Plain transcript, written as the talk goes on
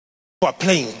are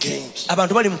playing games.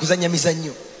 Abantu bali mu kuzanya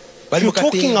mizannyo. You're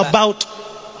talking about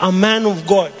a man of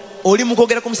God oli mu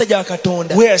kwogera ku musajja wa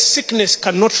Katonda where sickness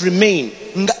cannot remain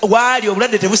waali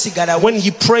obulwadde tebusigala when he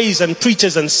prays and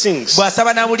preaches and sings.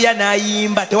 bw'asaba n'abulya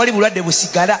n'ayimba tewali bulwadde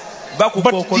busigala. But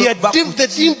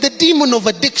the demon of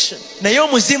addiction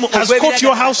has caught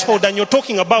your household and you're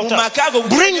talking about us.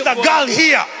 Bring the girl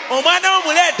here. Omwana wo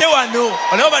muleete wano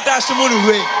olaba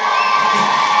bataasumululwe.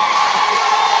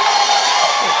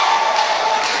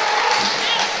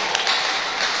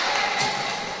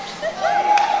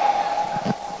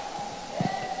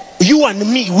 You and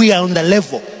me, we are on the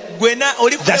level.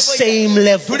 The same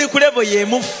level.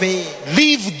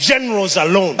 Leave generals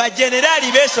alone. I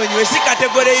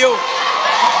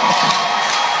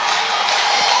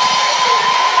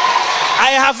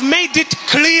have made it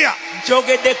clear.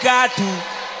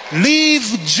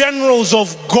 Leave generals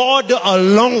of God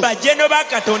alone.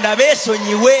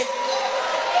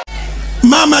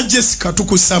 Mama Jessica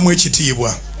tukusamu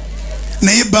ekitiibwa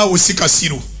naye bawo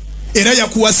sikasiru era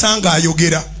yakuwasanga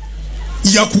ayogera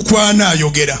yakukwana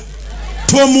ayogera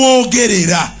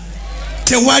tomwogerera.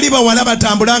 Tewali bawala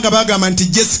batambulanga bagamba nti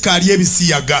Jessica ali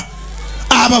ebisiyaga.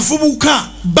 Abavubuka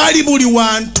bali buli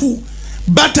wantu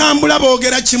batambula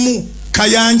boogera kimu.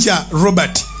 Kayanja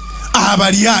Robert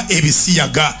abalya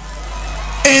ebisiyaga.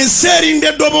 Ensi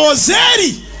erinde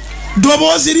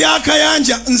ddoboozi lya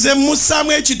Kayanja. Nze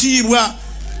musaamu ekitiibwa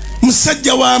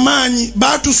musajja w'amaanyi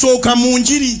batusooka mu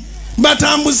njiri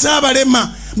batambuza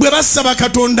abalema bwe basaba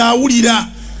Katonda awulira.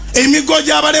 Emigo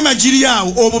gy'abalema giri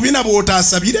awo obubina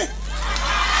bw'otaasabire.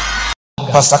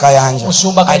 Pastor Kayanja,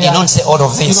 I did not say all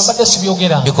of this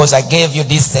because I gave you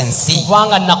decency.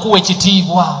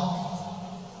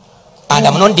 And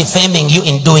I'm not defaming you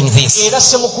in doing this.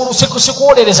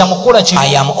 I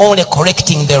am only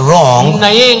correcting the wrong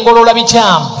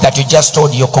that you just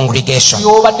told your congregation.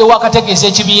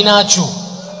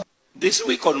 This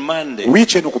week on Monday,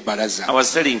 I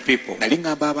was telling people,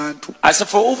 I said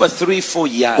for over 3-4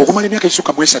 years,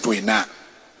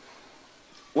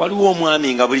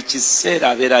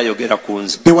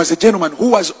 there was a gentleman who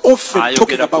was often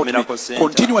talking about me,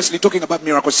 continuously talking about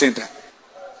Miracle Center.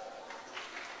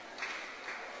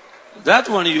 That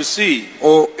one you see,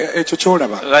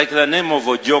 like the name of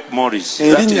Ojok Morris.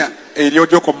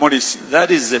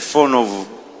 That is the phone of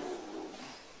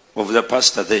the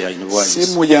pastor there in Wise.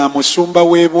 He's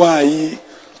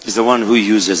the one who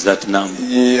uses that number.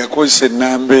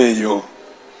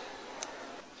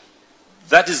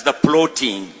 That is the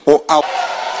plotting.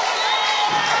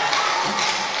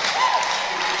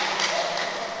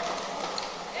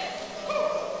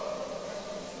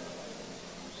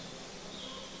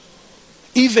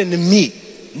 Even me,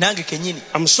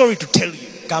 I'm sorry to tell you,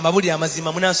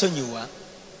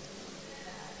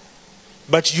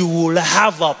 but you will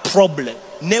have a problem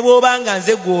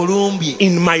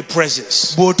in my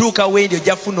presence.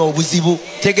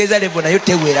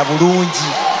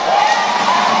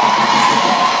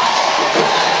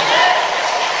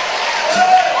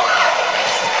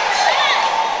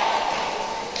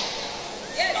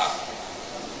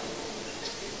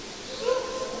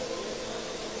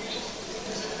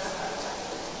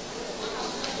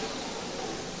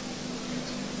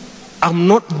 I'm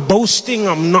not boasting,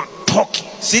 I'm not talking.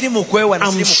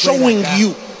 I'm showing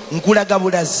you that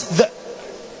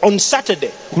on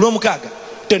Saturday,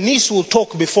 Denise will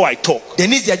talk before I talk. I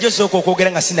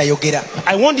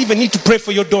won't even need to pray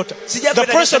for your daughter. The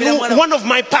person who, one of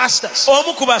my pastors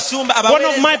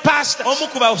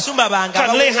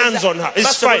can lay hands on her.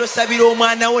 It's fine.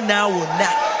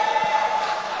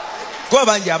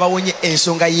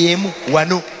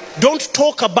 Don't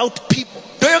talk about people.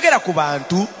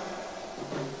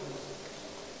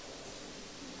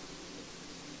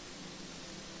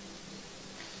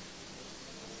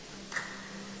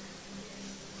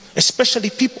 Especially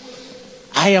people.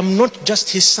 I am not just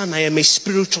his son, I am a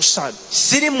spiritual son.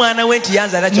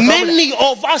 Many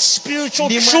of us spiritual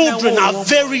children are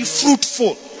very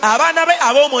fruitful.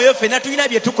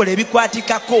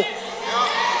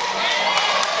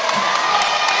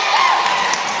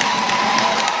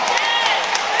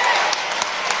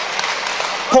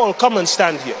 Paul, come and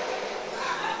stand here.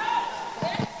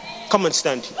 Come and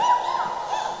stand here.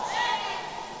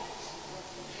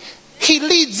 He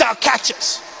leads our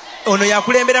catches.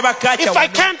 If I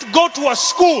can't go to a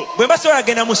school,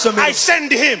 I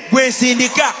send him.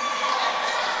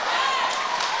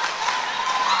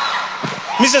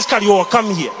 Mrs. Kariowa,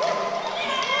 come here.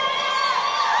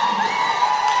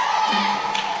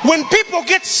 When people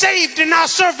get saved in our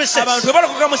services,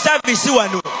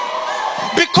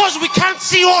 because we can't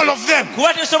see all of them,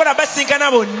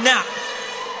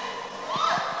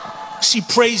 She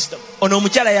prays them. Ono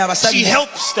omukyala yabasabira. She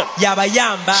helps them.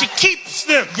 Yabayamba. She keeps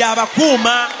them.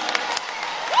 Yabakuuma.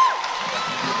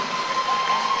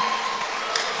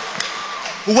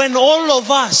 When all of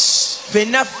us are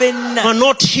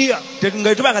not here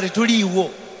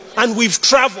and we've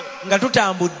traveled,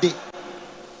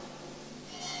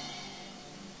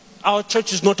 our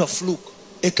church is not a fluke.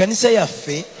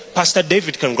 Pastor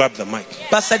David can grab the mic.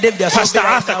 Pastor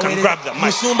Arthur can grab the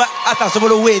mic.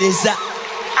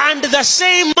 And the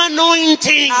same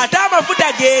anointing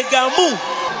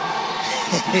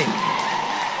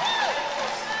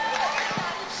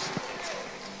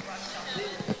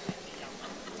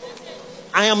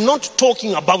I am not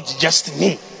talking about just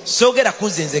me.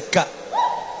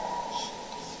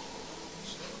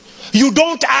 You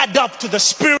don't add up to the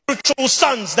spiritual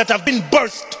sons that have been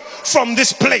birthed from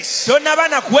this place.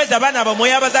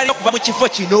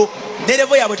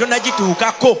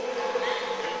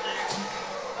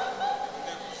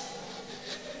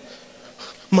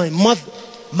 My mother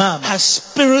has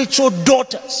spiritual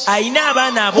daughters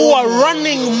who are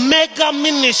running mega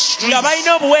ministries,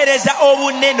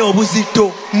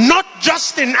 not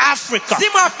just in Africa.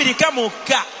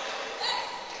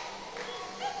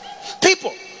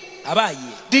 People,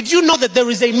 did you know that there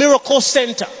is a miracle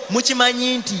center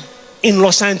in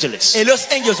Los Angeles?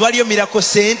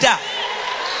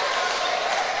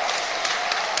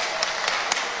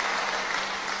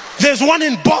 There's one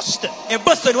in Boston.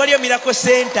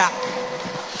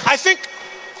 I think,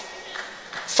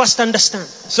 first understand,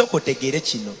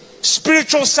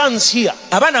 spiritual sons here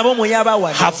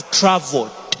have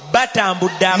traveled,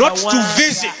 not to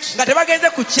visit, to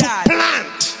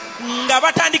plant.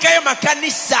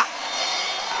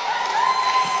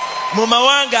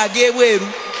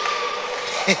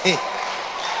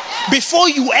 Before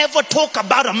you ever talk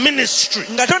about a ministry,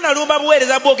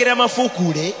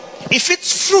 if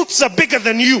its fruits are bigger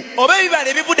than you,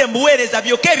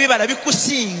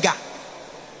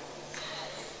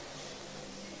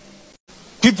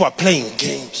 people are playing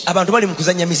games.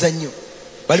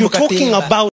 You're talking about